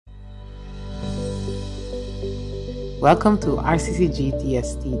Welcome to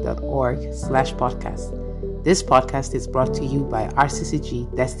rccgdst.org/podcast. This podcast is brought to you by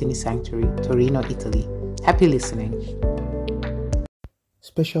RCCG Destiny Sanctuary, Torino, Italy. Happy listening.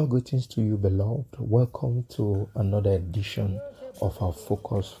 Special greetings to you, beloved. Welcome to another edition of our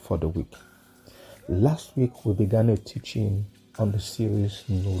focus for the week. Last week, we began a teaching on the series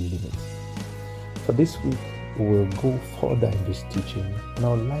No Limits. For this week, we will go further in this teaching, and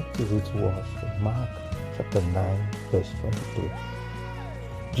I would like to read to us from Mark chapter 9, verse 23.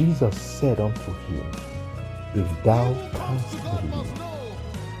 Jesus said unto him, If thou canst believe,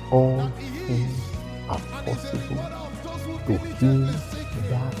 all things are possible to him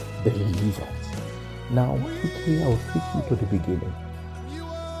that believeth. Now, quickly I will take you to the beginning.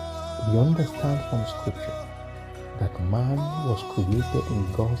 We understand from scripture that man was created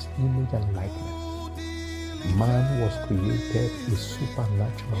in God's image and likeness. Man was created a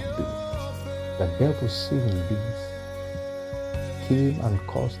supernatural being. The devil, seeing this, came and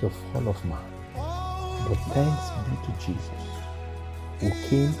caused the fall of man. But thanks be to Jesus, who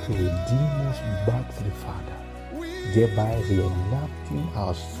came to redeem us back to the Father, thereby reenacting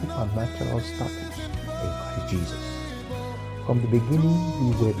our supernatural status in Christ Jesus. From the beginning, we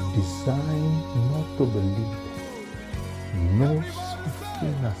were designed not to believe them. No such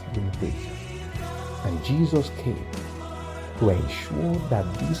thing as limitation. And Jesus came to ensure that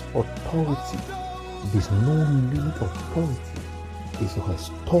this authority, this no limit authority, is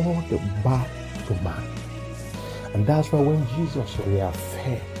restored back to man. And that's why when Jesus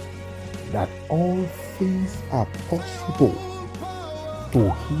reaffirmed that all things are possible to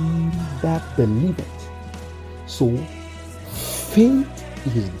him that believeth, so faith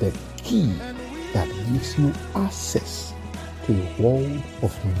is the key that gives you access to a world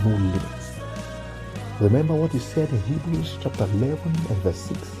of no limits. Remember what he said in Hebrews chapter 11 and verse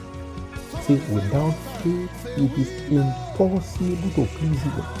 6. See, without faith it is impossible to please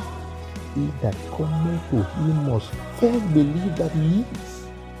him. He that cometh to him must first believe that he is,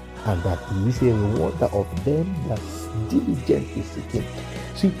 and that he is a rewarder of them that diligently seek him.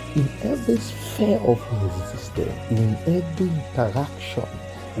 See, in every sphere of existence, in every interaction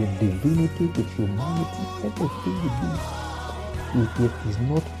with divinity, with humanity, everything we do, if it is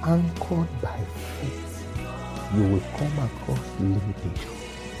not anchored by faith, you will come across limitation.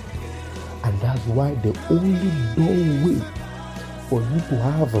 And that's why the only doorway for you to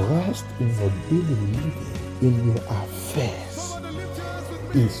have rest in your daily living, in your affairs,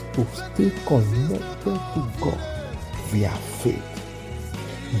 is to stay connected to God via faith.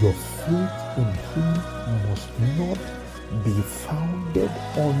 Your faith in him must not be founded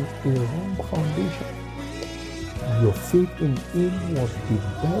on a wrong foundation. Your faith in him must be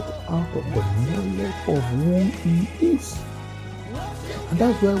birthed out of the knowledge of who he is. And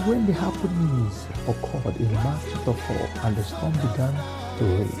that's why when the happenings occurred in Mark chapter 4 and the storm began to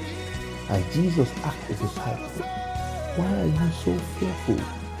rage, and Jesus asked his disciples, why are you so fearful?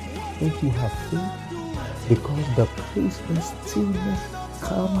 Don't you have faith? Because the place where stillness,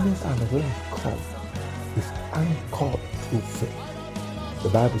 calmness, and rest come is anchored through faith. The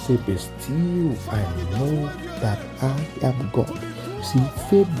Bible says, be still and know that I am God. See,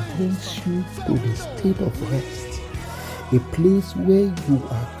 faith brings you to the state of rest, a place where you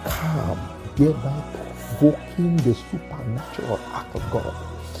are calm, thereby provoking the supernatural act of God.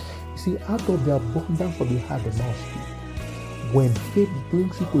 You see, out of the abundance of the heart, the mouth speaks. When faith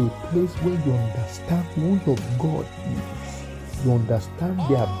brings you to a place where you understand who your God is, you understand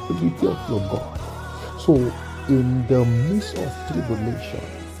the ability of your God. So, in the midst of tribulation,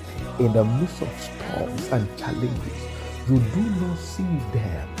 in the midst of storms and challenges, you do not see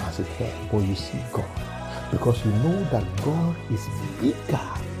them as it were, but you see God. Because you know that God is bigger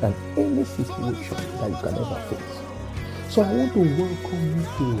than any situation that you can ever face. So I want to welcome you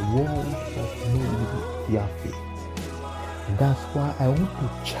to a world of no limit via faith. And that's why I want to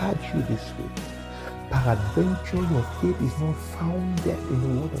charge you this week. Peradventure, your faith is not founded in the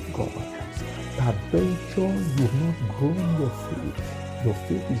word of God. Peradventure, you have not grown your faith. Your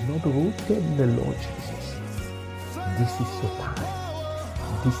faith is not rooted in the Lord Jesus. This is your time.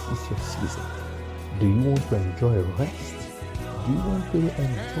 This is your season. Do you want to enjoy rest? Do you want to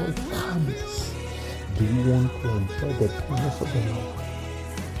enjoy calmness? Do you want to enjoy the presence of the Lord?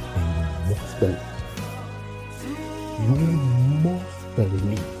 And you must believe. You must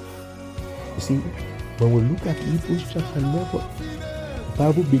believe. You see, when we look at Hebrews chapter 11, the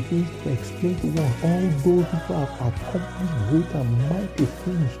Bible begins to explain to us all those who have accomplished great and mighty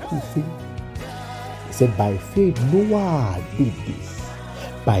things through faith. He said, by faith Noah did this.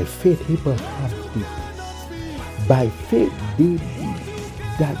 By faith Abraham did this. By faith David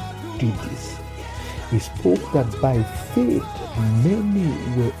that did this. He spoke that by faith many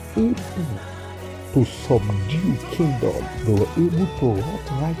were able to subdue kingdom. They were able to wrought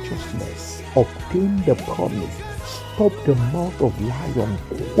righteousness, obtain the promise, stop the mouth of lion,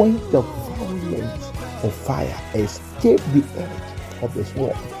 quench the violence of fire, escape the edge of the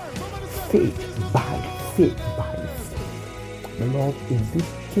sword. Faith by faith by faith. Beloved, in this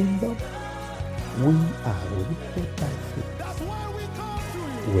kingdom, we are lifted by faith.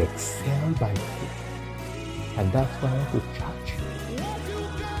 We excel by faith. And that's why I want to charge you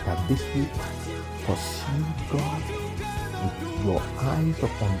that this week, pursue God with your eyes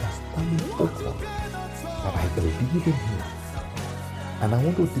of understanding open, that I believe in Him. And I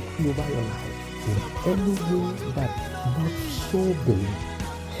want to decree over your life in any way that not so believe.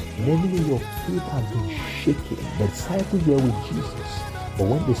 In any way your faith has been shaken. The disciples were with Jesus, but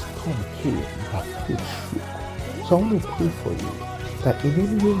when the storm came, their faith shook. So I want to pray for you that in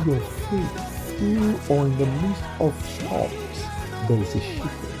any way your faith through or in the midst of storms, there is a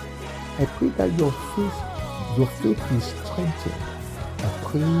shaking. I pray that your faith is strengthened. I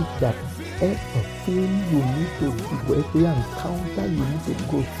pray that everything you need to do, every encounter you need to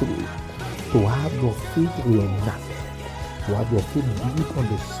go through, to have your faith reenacted, to have your faith built on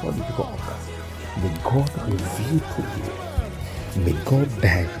the solid rock. May God reveal to you. May God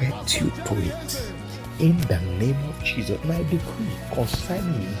direct you to it. In the name of Jesus, and I decree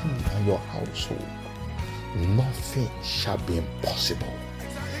concerning you and your household, nothing shall be impossible.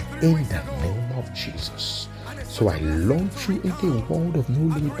 In the name of Jesus. So I launch you into a world of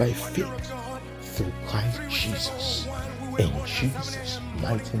knowledge by faith through Christ Jesus. In Jesus'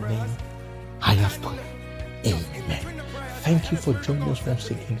 mighty name, I have prayed. Amen. Thank you for joining us once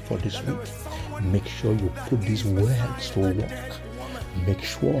again for this week. Make sure you put these words to work. Make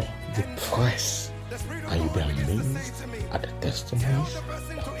sure you press, and you'll be amazed at the testimonies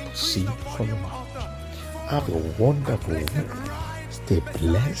that proceed from your mouth. Have a wonderful week. Stay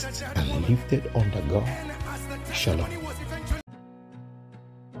blessed and lifted under God. Shalom.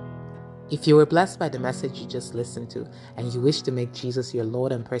 If you were blessed by the message you just listened to and you wish to make Jesus your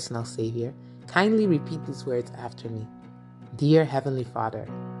Lord and personal Savior, kindly repeat these words after me. Dear Heavenly Father,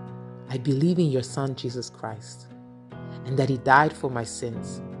 I believe in your Son Jesus Christ and that He died for my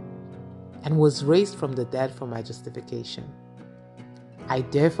sins and was raised from the dead for my justification. I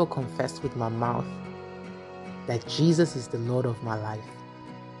therefore confess with my mouth that Jesus is the Lord of my life.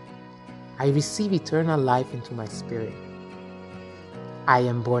 I receive eternal life into my spirit. I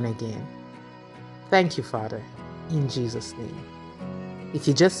am born again. Thank you, Father, in Jesus' name. If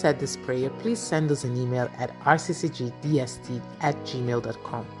you just said this prayer, please send us an email at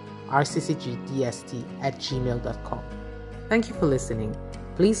rccgdst@gmail.com. rccgdst@gmail.com. Thank you for listening.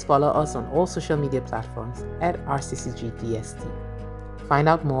 Please follow us on all social media platforms at rccgdst. Find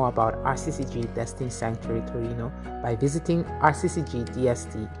out more about RCCG Destiny Sanctuary Torino by visiting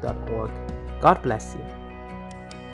rccgdst.org. God bless you.